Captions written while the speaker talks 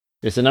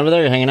You're sitting over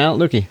there, you're hanging out?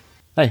 Lukey,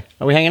 hey,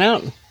 are we hanging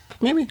out?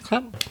 Maybe,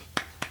 clap.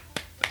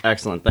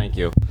 Excellent, thank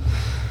you.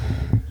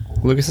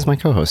 Lucas is my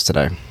co-host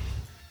today.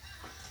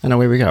 And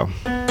away we go.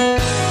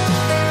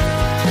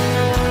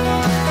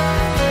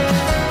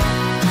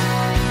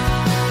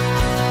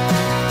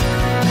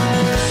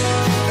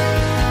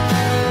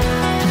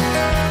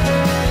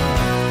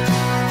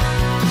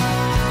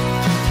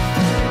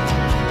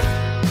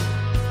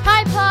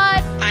 Hi,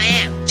 Pod! I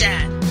am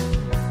Dad.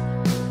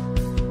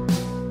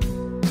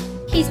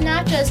 He's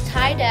not just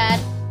hi, Dad.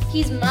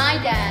 He's my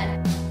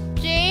dad.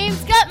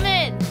 James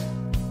Gutman!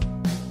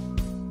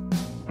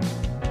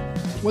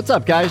 What's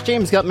up, guys?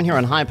 James Gutman here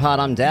on Hi Pod.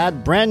 I'm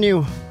Dad. Brand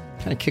new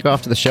kind of kick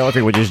off to the show. If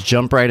we would just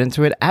jump right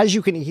into it. As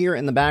you can hear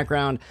in the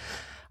background,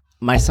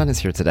 my son is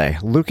here today.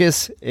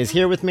 Lucas is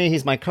here with me.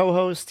 He's my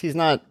co-host. He's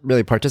not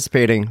really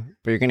participating,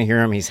 but you're going to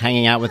hear him. He's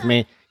hanging out with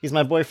me. He's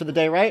my boy for the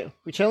day, right?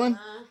 We chilling?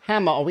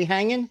 Hammer, are we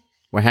hanging?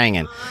 We're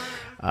hanging.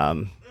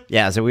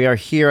 Yeah, so we are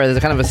here as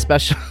a kind of a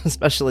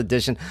special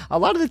edition. A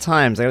lot of the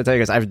times, I gotta tell you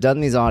guys, I've done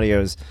these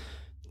audios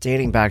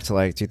dating back to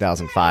like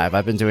 2005.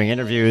 I've been doing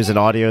interviews and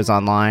audios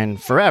online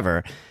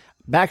forever.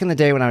 Back in the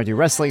day when I would do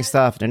wrestling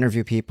stuff and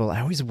interview people,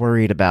 I always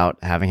worried about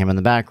having him in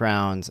the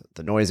background,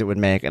 the noise it would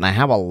make. And I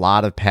have a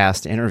lot of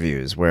past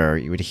interviews where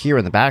you would hear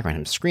in the background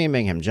him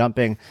screaming, him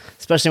jumping,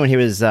 especially when he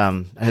was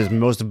at his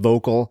most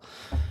vocal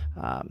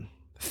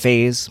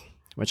phase,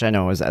 which I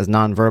know is as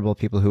nonverbal.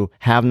 People who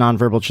have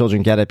nonverbal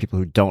children get it. People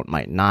who don't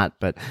might not.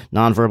 But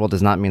nonverbal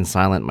does not mean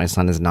silent. My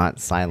son is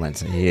not silent.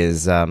 He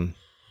is...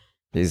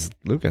 He's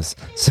Lucas.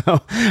 So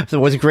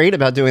what's great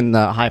about doing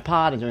the Hi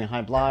Pod and doing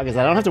Hi Blog is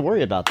I don't have to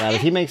worry about that.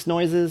 If he makes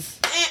noises,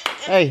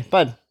 hey,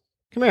 bud,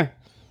 come here.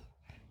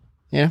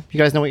 Yeah, you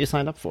guys know what you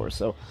signed up for.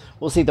 So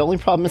we'll see. The only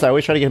problem is I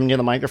always try to get him near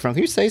the microphone.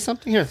 Can you say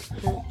something here?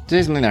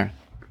 Say something there.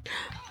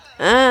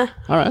 All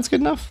right, that's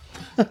good enough.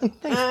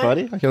 Thanks,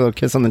 buddy. I'll give a little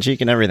kiss on the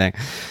cheek and everything.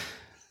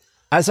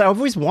 So I've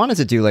always wanted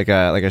to do like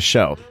a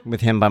show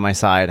with him by my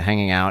side,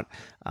 hanging out,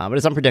 but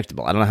it's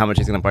unpredictable. I don't know how much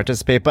he's going to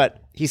participate,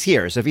 but he's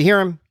here. So if you hear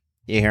him,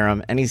 you hear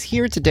him, and he's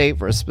here today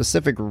for a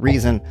specific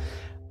reason.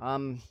 I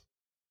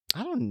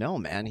don't know,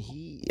 man.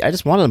 I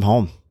just wanted him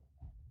home,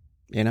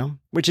 you know,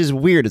 which is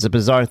weird. It's a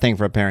bizarre thing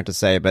for a parent to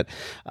say, but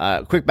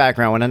quick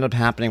background. What ended up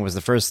happening was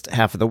the first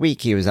half of the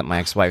week, he was at my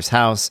ex-wife's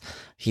house.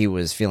 He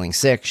was feeling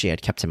sick. She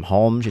had kept him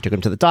home. She took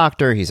him to the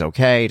doctor. He's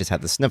okay. He just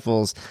had the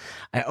sniffles.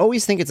 I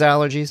always think it's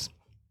allergies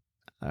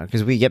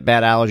because we get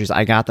bad allergies.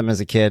 I got them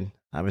as a kid.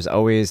 I was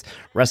always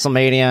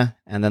WrestleMania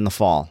and then the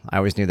fall. I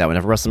always knew that.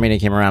 Whenever WrestleMania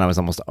came around, I was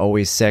almost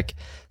always sick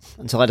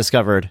until I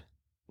discovered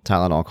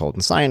Tylenol cold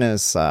and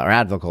sinus, or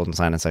Advil cold and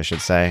sinus, I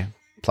should say.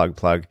 Plug.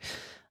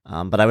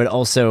 But I would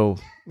also,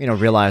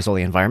 realize all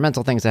the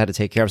environmental things I had to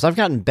take care of. So I've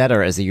gotten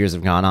better as the years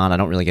have gone on. I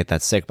don't really get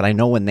that sick, but I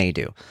know when they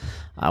do,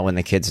 when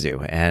the kids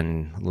do.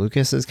 And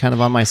Lucas is kind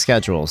of on my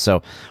schedule.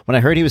 So when I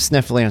heard he was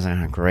sniffling, I was like,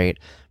 oh, great.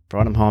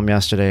 Brought him home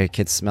yesterday.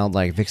 Kid smelled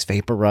like Vicks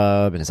Vapor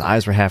Rub, and his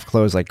eyes were half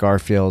closed like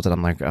Garfield. And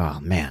I'm like,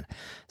 oh, man.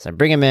 So I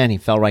bring him in. He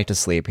fell right to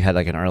sleep. He had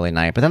like an early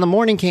night. But then the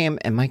morning came,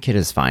 and my kid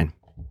is fine.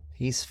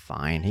 He's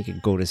fine. He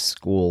could go to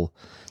school.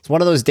 It's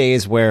one of those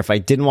days where if I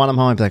didn't want him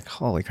home, I'd be like,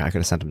 holy crap, I could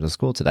have sent him to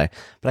school today.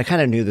 But I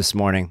kind of knew this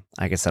morning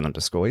I could send him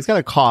to school. He's got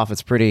a cough.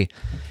 It's pretty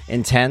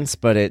intense,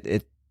 but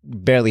it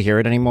barely hear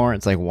it anymore.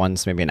 It's like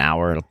once, maybe an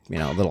hour, a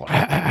little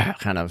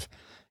kind of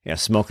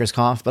smoker's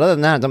cough. But other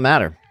than that, it doesn't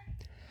matter.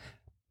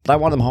 But I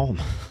want him home.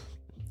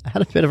 I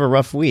had a bit of a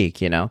rough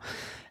week,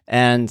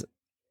 and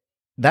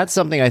that's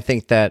something I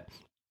think that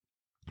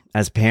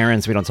as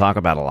parents, we don't talk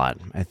about a lot.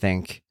 I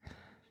think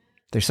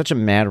there's such a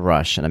mad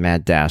rush and a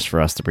mad dash for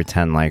us to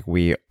pretend like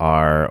we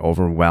are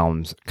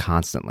overwhelmed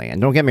constantly. And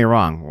don't get me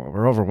wrong,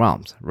 we're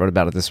overwhelmed. I wrote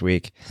about it this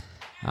week.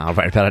 I'll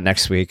write about it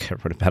next week. I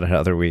wrote about it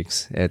other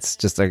weeks. It's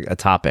just a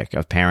topic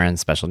of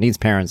parents, special needs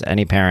parents,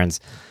 any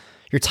parents.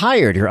 You're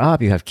tired, you're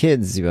up, you have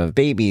kids, you have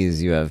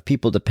babies, you have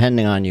people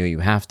depending on you, you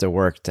have to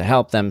work to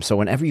help them. So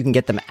whenever you can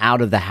get them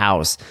out of the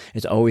house,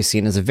 it's always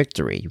seen as a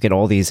victory. You get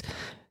all these,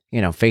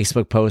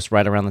 Facebook posts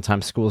right around the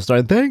time school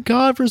started. Thank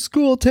God for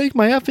school, take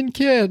my effing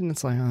kid. And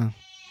it's like, oh,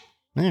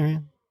 all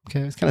right, okay.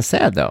 It's kind of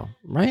sad though,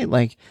 right?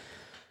 Like,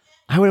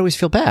 I would always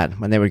feel bad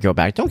when they would go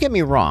back. Don't get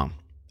me wrong.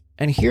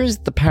 And here's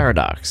the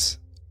paradox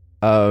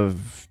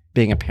of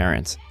being a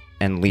parent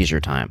and leisure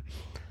time.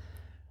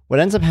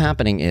 What ends up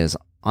happening is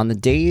on the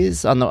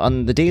days that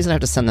I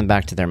have to send them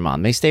back to their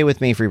mom, they stay with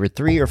me for either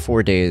 3 or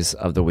 4 days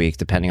of the week,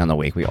 depending on the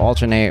week. We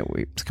alternate,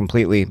 we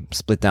completely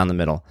split down the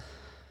middle.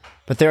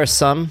 But there are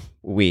some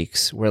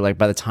weeks where, like,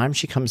 by the time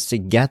she comes to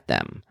get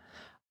them,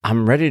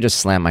 I'm ready to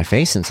slam my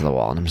face into the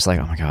wall. And I'm just like,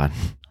 oh my God,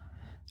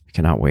 I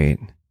cannot wait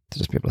to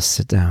just be able to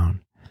sit down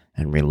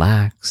and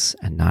relax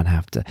and not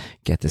have to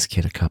get this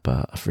kid a cup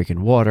of freaking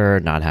water,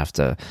 not have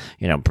to,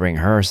 bring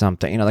her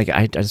something.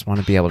 I just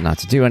want to be able not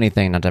to do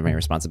anything, not to have any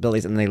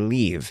responsibilities. And they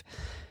leave.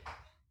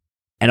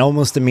 And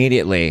almost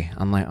immediately,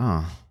 I'm like,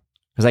 oh.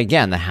 Because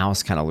again, the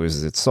house kind of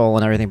loses its soul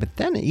and everything. But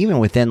then even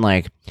within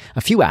like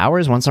a few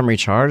hours, once I'm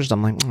recharged,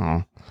 I'm like,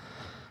 oh.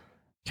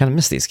 kind of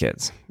miss these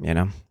kids, you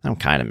know? I don't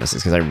kind of miss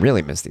this because I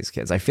really miss these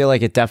kids. I feel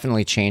like it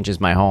definitely changes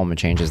my home and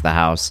changes the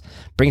house,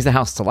 brings the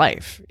house to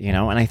life, you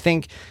know? And I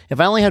think if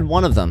I only had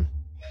one of them,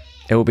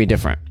 it would be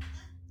different,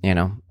 you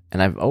know?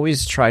 And I've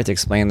always tried to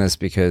explain this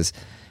because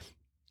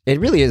it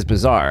really is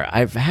bizarre.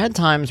 I've had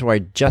times where I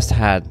just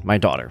had my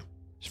daughter.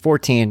 She's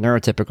 14,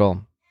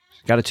 neurotypical,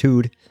 got a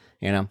tude,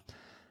 you know?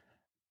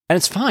 And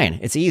it's fine.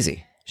 It's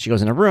easy. She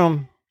goes in a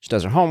room, she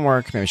does her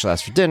homework, maybe she'll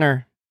ask for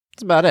dinner.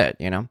 That's about it,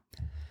 you know?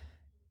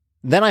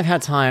 Then I've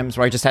had times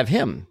where I just have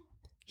him.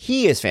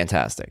 He is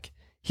fantastic.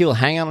 He will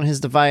hang out on his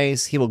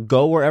device. He will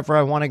go wherever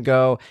I want to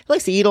go. He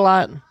likes to eat a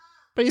lot,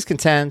 but he's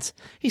content.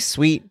 He's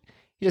sweet.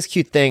 He does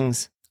cute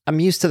things.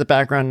 I'm used to the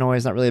background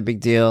noise, not really a big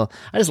deal.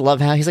 I just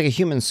love how he's like a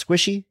human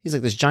squishy. He's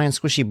like this giant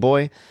squishy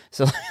boy.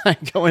 So I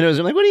go into his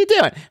room like, what are you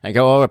doing? And I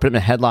go over, I put him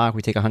in a headlock.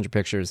 We take 100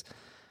 pictures.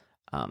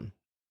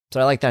 So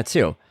I like that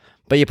too.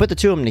 But you put the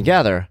two of them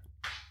together,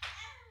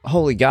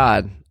 holy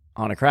God,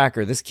 on a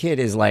cracker, this kid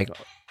is like,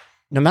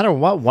 no matter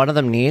what one of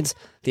them needs,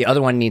 the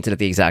other one needs it at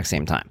the exact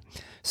same time.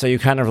 So you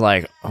kind of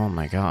like, oh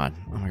my God,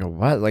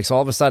 what? Like, so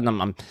all of a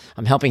sudden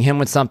I'm helping him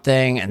with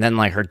something, and then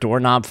like her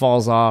doorknob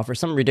falls off or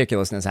some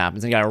ridiculousness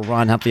happens, and you gotta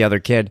run, help the other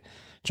kid.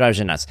 Drives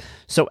you nuts.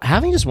 So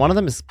having just one of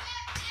them is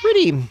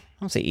pretty, I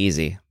won't say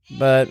easy,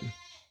 but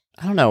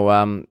I don't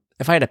know.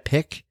 If I had to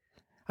pick,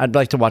 I'd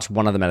like to watch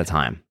one of them at a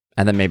time,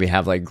 and then maybe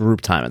have like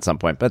group time at some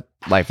point, but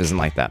life isn't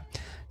like that.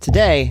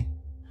 Today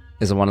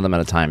is a one of them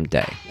at a time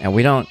day, and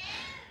we don't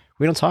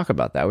talk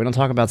about that. We don't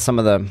talk about some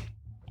of the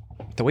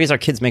ways our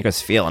kids make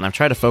us feel. And I've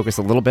tried to focus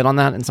a little bit on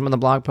that in some of the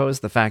blog posts.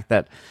 The fact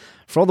that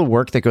for all the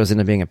work that goes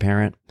into being a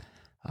parent,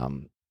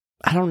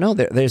 I don't know,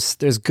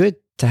 there's good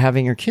to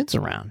having your kids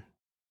around.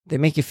 They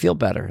make you feel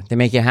better. They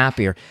make you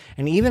happier.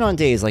 And even on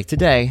days like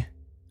today,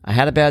 I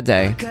had a bad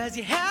day.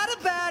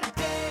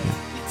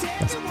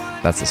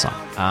 That's the song.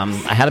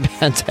 I had a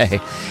bad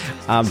day.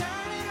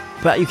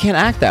 But you can't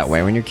act that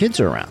way when your kids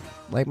are around.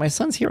 Like, my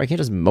son's here. I can't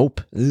just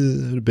mope. I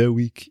had a bad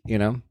week, you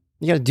know?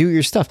 You got to do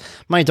your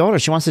stuff. My daughter,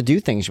 she wants to do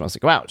things. She wants to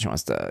go out. She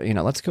wants to,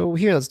 let's go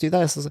here. Let's do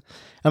this.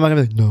 I'm not going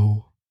to be like,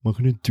 no, I'm not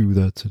going to do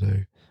that today.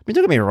 I mean,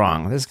 don't get me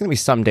wrong. There's going to be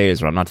some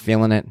days where I'm not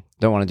feeling it.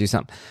 Don't want to do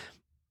something.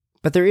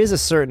 But there is a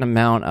certain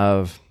amount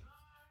of,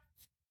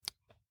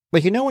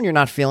 like, when you're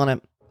not feeling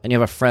it and you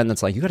have a friend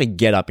that's like, you got to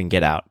get up and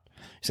get out.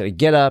 You got to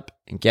get up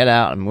and get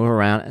out and move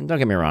around. And don't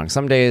get me wrong.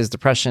 Some days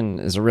depression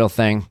is a real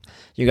thing.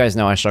 You guys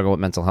know I struggle with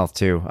mental health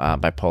too,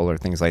 bipolar,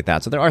 things like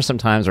that. So there are some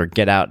times where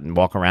get out and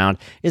walk around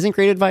isn't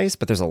great advice,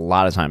 but there's a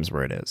lot of times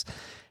where it is.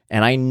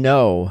 And I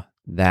know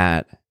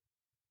that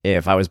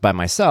if I was by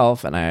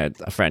myself and I had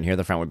a friend here,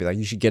 the friend would be like,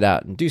 you should get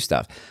out and do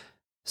stuff.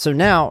 So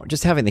now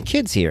just having the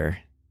kids here,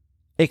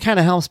 it kind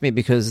of helps me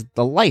because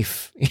the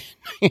life,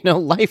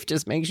 life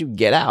just makes you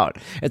get out.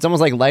 It's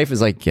almost like life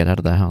is like, get out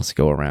of the house,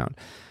 go around.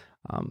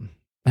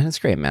 And it's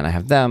great, man. I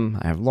have them,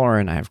 I have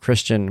Lauren, I have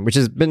Christian, which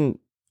has been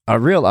a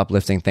real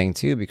uplifting thing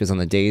too, because on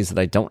the days that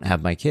I don't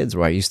have my kids,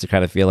 where I used to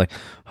kind of feel like,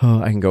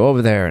 oh, I can go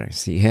over there and I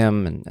see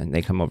him and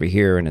they come over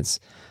here, and it's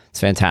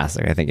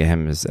fantastic. I think of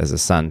him as a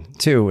son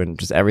too, and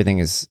just everything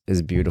is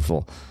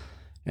beautiful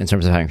in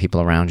terms of having people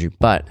around you.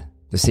 But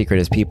the secret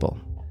is people.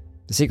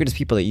 The secret is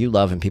people that you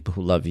love and people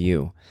who love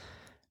you.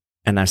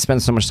 And I've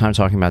spent so much time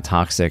talking about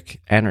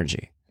toxic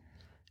energy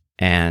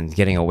and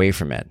getting away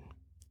from it.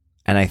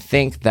 And I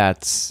think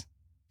that's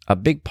a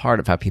big part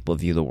of how people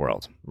view the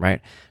world,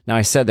 right? Now,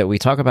 I said that we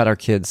talk about our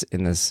kids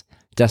in this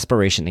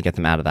desperation to get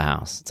them out of the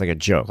house. It's like a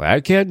joke. Like,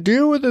 I can't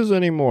deal with this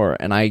anymore.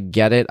 And I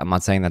get it. I'm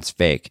not saying that's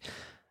fake.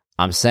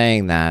 I'm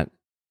saying that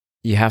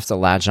you have to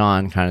latch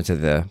on kind of to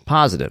the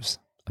positives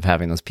of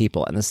having those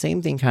people. And the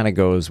same thing kind of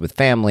goes with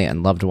family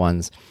and loved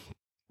ones.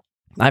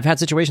 I've had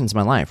situations in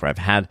my life where I've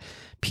had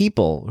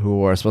people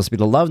who are supposed to be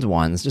the loved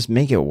ones just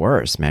make it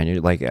worse, man. You're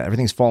like,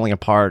 everything's falling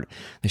apart.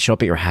 They show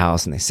up at your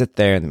house and they sit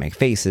there and they make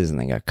faces and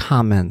they got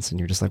comments, and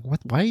you're just like, what?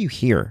 Why are you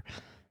here?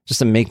 Just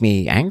to make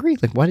me angry?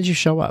 Like, why did you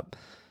show up?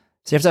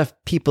 So you have to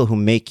have people who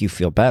make you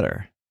feel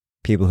better,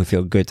 people who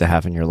feel good to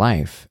have in your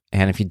life.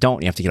 And if you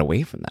don't, you have to get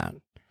away from that,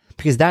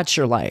 because that's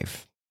your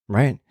life,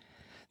 right?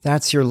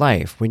 That's your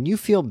life. When you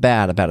feel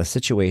bad about a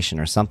situation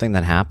or something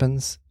that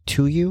happens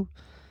to you,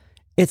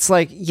 it's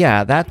like,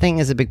 yeah, that thing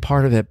is a big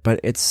part of it, but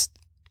it's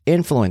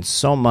influenced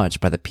so much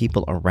by the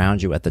people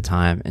around you at the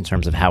time in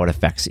terms of how it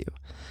affects you.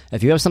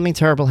 If you have something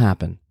terrible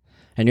happen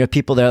and you have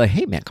people there like,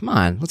 hey man, come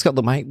on, let's go.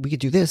 We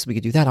could do this, we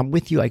could do that. I'm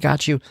with you. I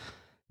got you.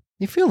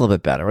 You feel a little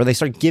bit better. Or they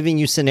start giving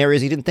you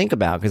scenarios you didn't think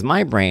about. Because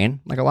my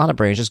brain, like a lot of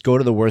brains, just go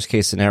to the worst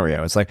case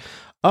scenario. It's like,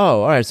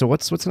 oh, all right, so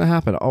what's going to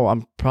happen? Oh,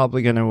 I'm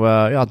probably going to,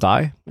 I'll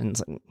die. And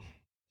it's like,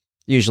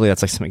 usually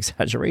that's like some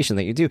exaggeration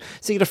that you do.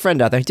 So you get a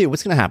friend out there, dude,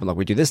 what's going to happen? Look,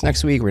 we do this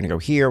next week. We're going to go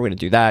here. We're going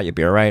to do that. You'll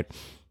be all right.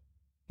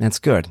 And it's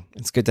good.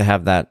 It's good to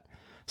have that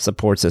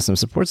support system.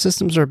 Support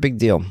systems are a big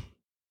deal.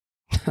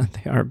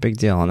 They are a big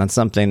deal. And that's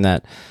something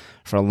that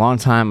for a long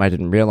time I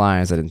didn't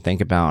realize, I didn't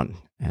think about.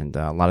 And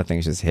a lot of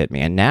things just hit me.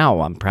 And now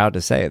I'm proud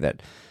to say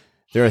that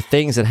there are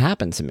things that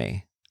happened to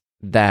me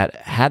that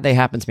had they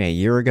happened to me a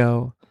year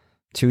ago,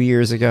 2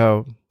 years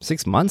ago,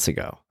 6 months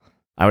ago,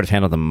 I would have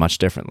handled them much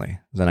differently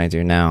than I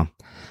do now.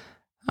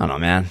 I don't know,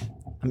 man.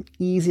 I'm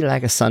easy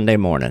like a Sunday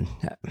morning.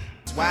 Yeah,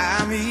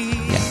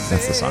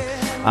 that's the song.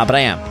 But I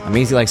am. I'm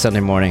easy like Sunday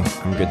morning.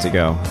 I'm good to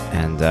go.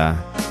 And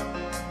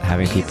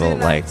having people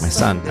like my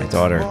son, my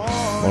daughter,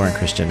 Lauren,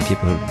 Christian,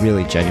 people who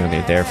really genuinely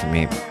are there for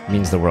me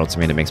means the world to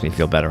me, and it makes me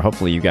feel better.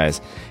 Hopefully you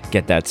guys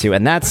get that too.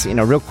 And that's,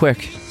 real quick,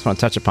 just want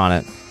to touch upon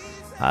it.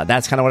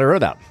 That's kind of what I wrote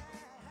about.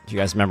 If you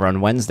guys remember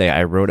on Wednesday,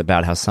 I wrote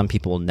about how some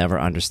people will never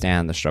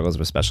understand the struggles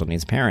of a special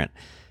needs parent.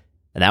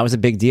 And that was a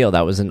big deal.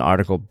 That was an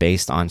article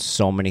based on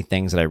so many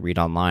things that I read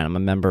online. I'm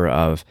a member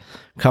of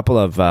a couple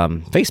of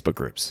Facebook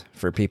groups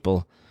for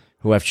people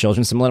who have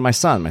children similar to my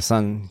son. My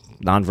son,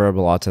 nonverbal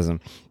autism.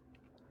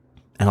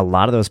 And a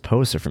lot of those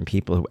posts are from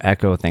people who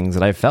echo things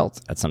that I've felt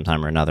at some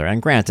time or another.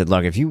 And granted,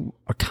 look, if you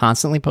are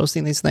constantly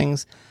posting these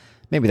things,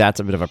 maybe that's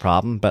a bit of a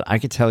problem. But I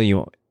could tell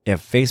you,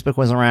 if Facebook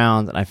was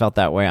around and I felt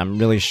that way, I'm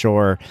really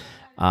sure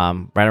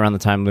right around the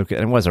time Luke,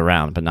 and it was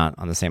around, but not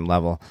on the same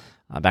level,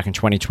 back in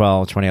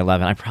 2012,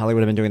 2011, I probably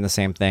would have been doing the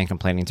same thing,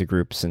 complaining to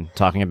groups and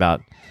talking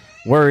about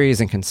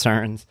worries and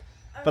concerns.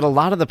 But a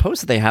lot of the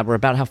posts that they had were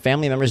about how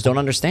family members don't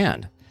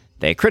understand.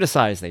 They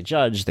criticize, they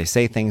judge, they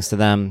say things to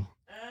them,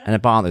 and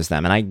it bothers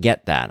them. And I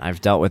get that.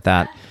 I've dealt with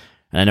that,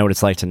 and I know what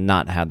it's like to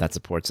not have that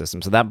support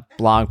system. So that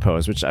blog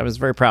post, which I was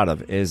very proud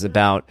of, is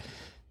about,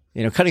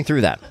 cutting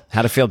through that,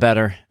 how to feel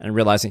better, and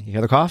realizing, you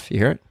hear the cough? You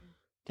hear it?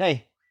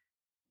 Hey,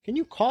 can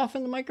you cough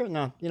in the microphone?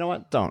 No, you know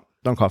what? Don't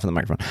cough in the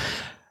microphone.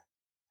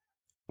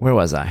 Where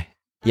was I?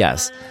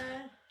 Yes.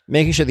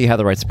 Making sure that you have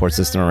the right support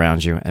system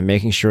around you, and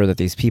making sure that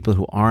these people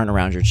who aren't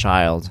around your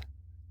child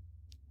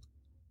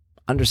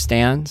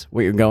understand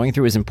what you're going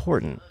through is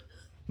important.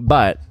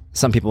 But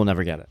some people will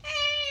never get it.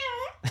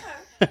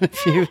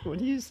 What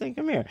do you think?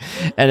 Come here.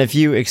 And if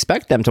you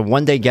expect them to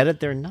one day get it,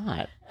 they're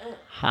not.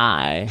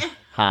 Hi.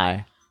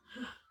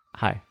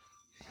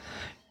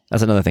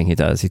 That's another thing he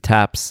does. He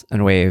taps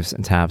and waves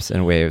and taps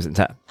and waves and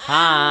taps.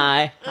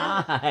 Hi.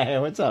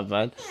 What's up,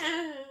 bud?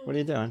 What are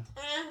you doing?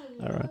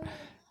 All right.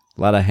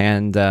 A lot of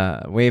hand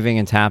waving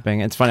and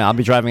tapping. It's funny. I'll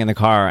be driving in the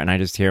car and I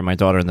just hear my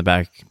daughter in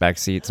the back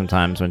seat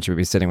sometimes when she would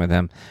be sitting with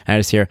him. And I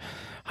just hear,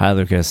 "Hi,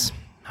 Lucas.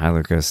 Hi,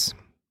 Lucas.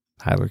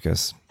 Hi,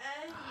 Lucas.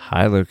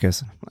 Hi,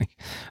 Lucas."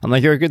 I'm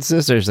like, "You're a good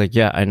sister." She's like,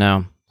 "Yeah, I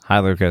know. Hi,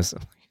 Lucas."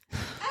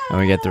 And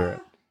we get through it.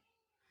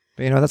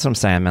 But that's what I'm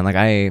saying, man.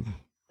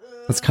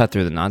 Let's cut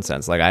through the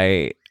nonsense.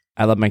 I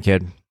love my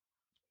kid.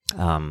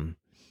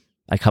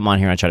 I come on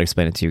here and I try to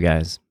explain it to you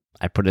guys.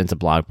 I put it into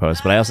blog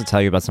posts, but I also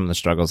tell you about some of the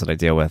struggles that I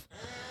deal with.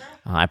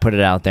 I put it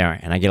out there,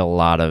 and I get a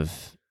lot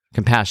of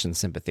compassion,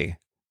 sympathy,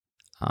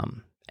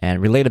 and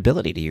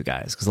relatability to you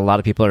guys, because a lot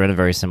of people are in a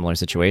very similar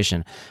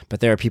situation, but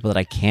there are people that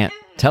I can't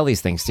tell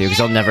these things to because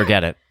they'll never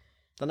get it.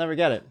 They'll never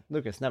get it.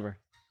 Lucas, never.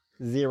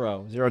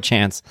 Zero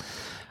chance.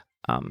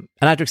 And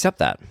I have to accept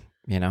that,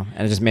 and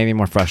it just made me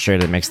more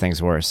frustrated. It makes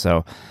things worse.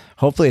 So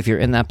hopefully if you're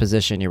in that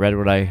position, you read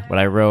what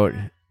I wrote,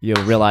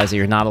 you'll realize that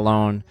you're not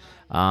alone.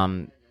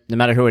 No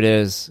matter who it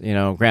is,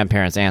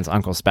 grandparents, aunts,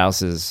 uncles,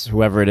 spouses,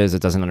 whoever it is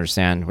that doesn't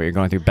understand what you're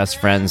going through,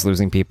 best friends,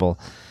 losing people.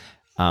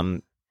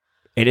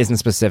 It isn't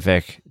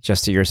specific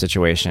just to your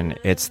situation.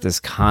 It's this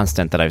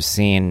constant that I've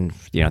seen,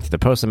 through the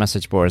post and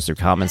message boards, through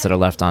comments that are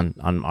left on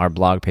our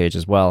blog page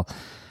as well,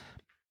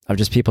 of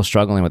just people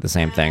struggling with the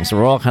same thing. So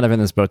we're all kind of in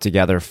this boat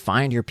together.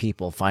 Find your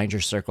people, find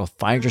your circle,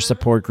 find your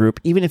support group.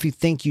 Even if you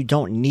think you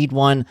don't need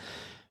one,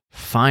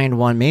 find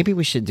one. Maybe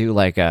we should do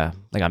like a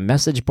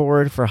message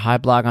board for Hi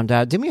Blog I'm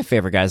Dad. Do me a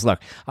favor, guys.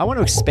 Look, I want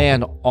to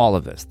expand all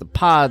of this. The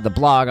pod, the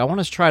blog. I want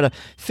us to try to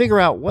figure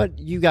out what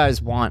you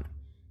guys want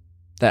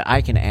that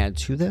I can add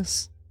to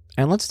this.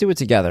 And let's do it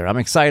together. I'm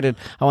excited.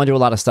 I want to do a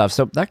lot of stuff.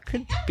 So that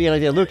could be an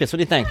idea. Lucas, what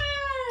do you think?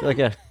 Like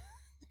a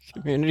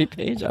community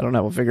page? I don't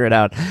know. We'll figure it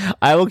out.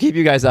 I will keep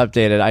you guys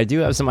updated. I do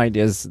have some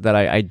ideas that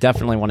I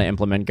definitely want to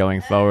implement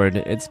going forward.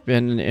 It's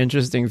been an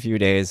interesting few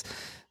days.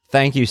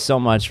 Thank you so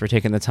much for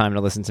taking the time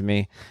to listen to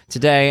me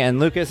today, and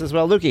Lucas as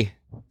well. Lukey,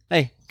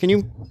 hey, can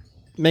you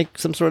make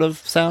some sort of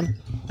sound?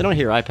 They don't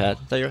hear your iPad.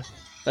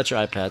 That's your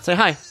iPad. Say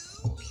hi.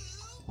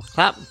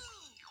 Clap.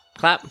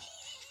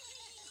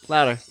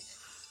 Louder.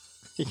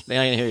 They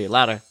don't even hear you.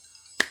 Louder.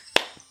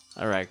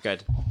 All right,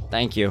 good.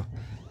 Thank you.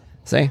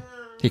 See,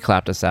 he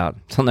clapped us out.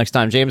 Till next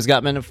time, James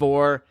Gutman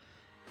for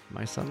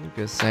my son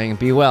Lucas saying,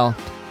 "Be well."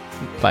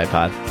 Bye,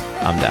 pod.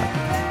 I'm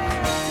Dad.